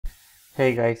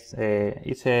Hey guys,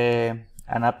 it's an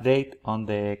update on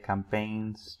the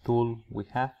campaigns tool we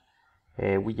have.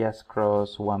 We just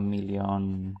crossed 1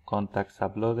 million contacts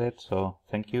uploaded, so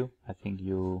thank you. I think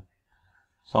you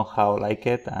somehow like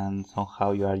it and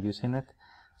somehow you are using it.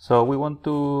 So we want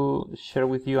to share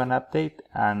with you an update,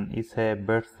 and it's a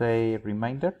birthday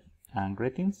reminder and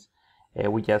greetings.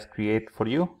 We just create for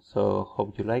you, so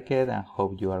hope you like it and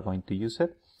hope you are going to use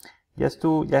it. Just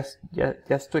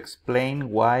to explain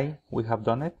why we have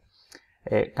done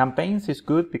it. Campaigns is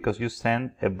good because you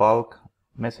send a bulk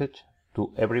message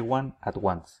to everyone at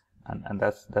once, and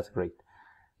that's great.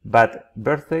 But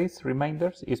birthdays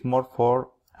reminders is more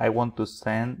for I want to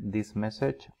send this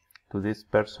message to this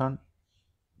person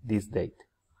this date.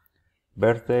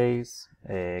 Birthdays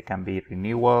can be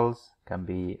renewals, can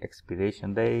be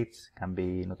expiration dates, can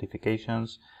be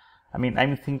notifications. I mean,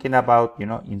 I'm thinking about,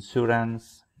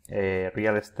 insurance,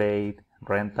 real estate,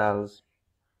 rentals,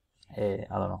 I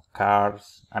don't know,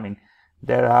 cars. I mean,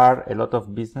 there are a lot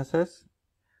of businesses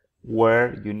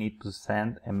where you need to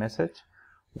send a message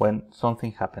when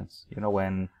something happens.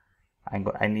 When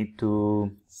I need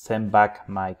to send back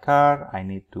my car, I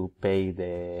need to pay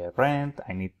the rent,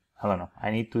 I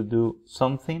need to do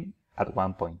something at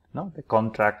one point. No, the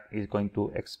contract is going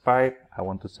to expire. I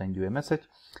want to send you a message.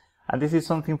 And this is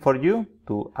something for you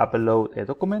to upload a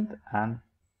document and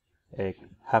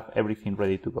have everything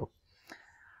ready to go.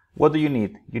 What do you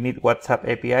need? You need WhatsApp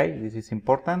API. This is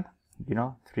important.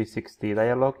 360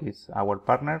 Dialog is our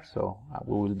partner, so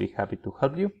we will be happy to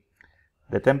help you.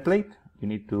 The template, you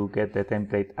need to get the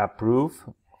template approved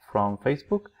from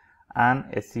Facebook, and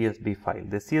a CSV file.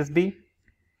 The CSV,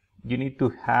 you need to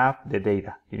have the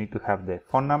data. You need to have the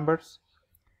phone numbers,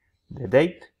 the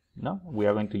date. We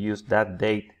are going to use that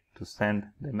date to send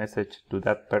the message to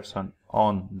that person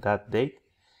on that date.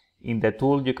 In the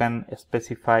tool, you can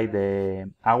specify the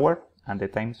hour and the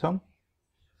time zone,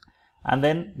 and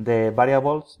then the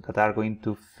variables that are going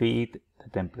to feed the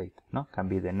template. Can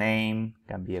be the name,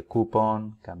 can be a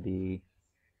coupon, can be,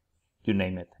 you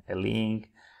name it, a link,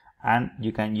 and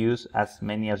you can use as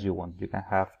many as you want. You can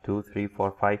have 2, 3,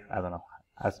 4, 5, I don't know,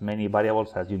 as many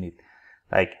variables as you need.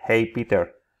 Like, hey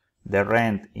Peter, the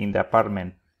rent in the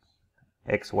apartment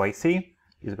XYZ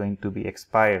is going to be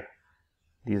expired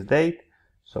this date.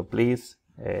 So please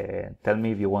tell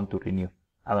me if you want to renew.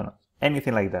 I don't know,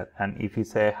 anything like that. And if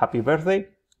it's a happy birthday,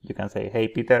 you can say, hey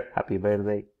Peter, happy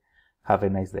birthday, have a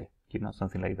nice day,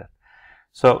 something like that.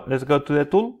 So let's go to the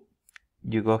tool.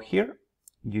 You go here,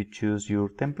 you choose your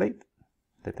template.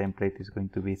 The template is going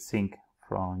to be synced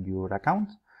from your account.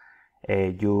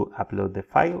 You upload the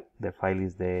file. The file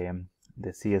is the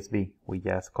CSV we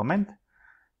just comment.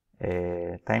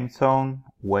 Time zone,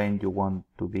 when you want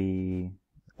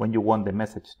the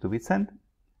message to be sent,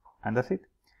 and that's it.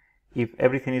 If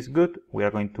everything is good, we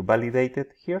are going to validate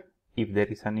it here. If there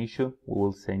is an issue,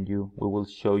 we will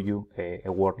show you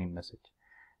a warning message.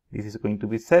 This is going to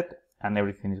be set, and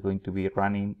everything is going to be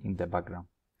running in the background.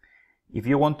 If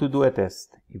you want to do a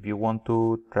test, if you want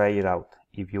to try it out,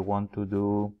 if you want to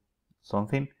do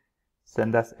something,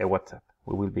 send us a WhatsApp.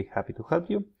 We will be happy to help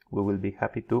you. We will be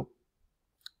happy to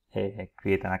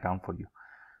create an account for you.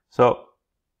 So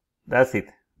that's it.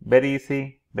 Very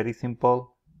easy, very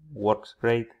simple, works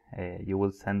great. You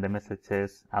will send the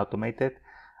messages automated,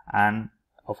 and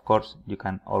of course you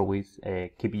can always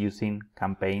keep using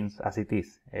campaigns as it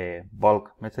is,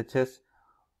 bulk messages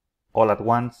all at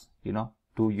once,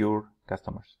 to your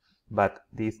customers. But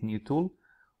this new tool,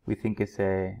 we think is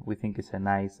a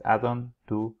nice add-on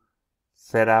to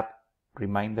set up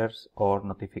reminders or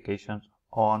notifications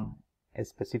on a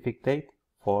specific date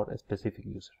for a specific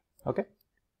user. Okay.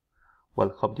 Well,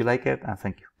 hope you like it, and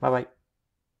thank you. Bye bye.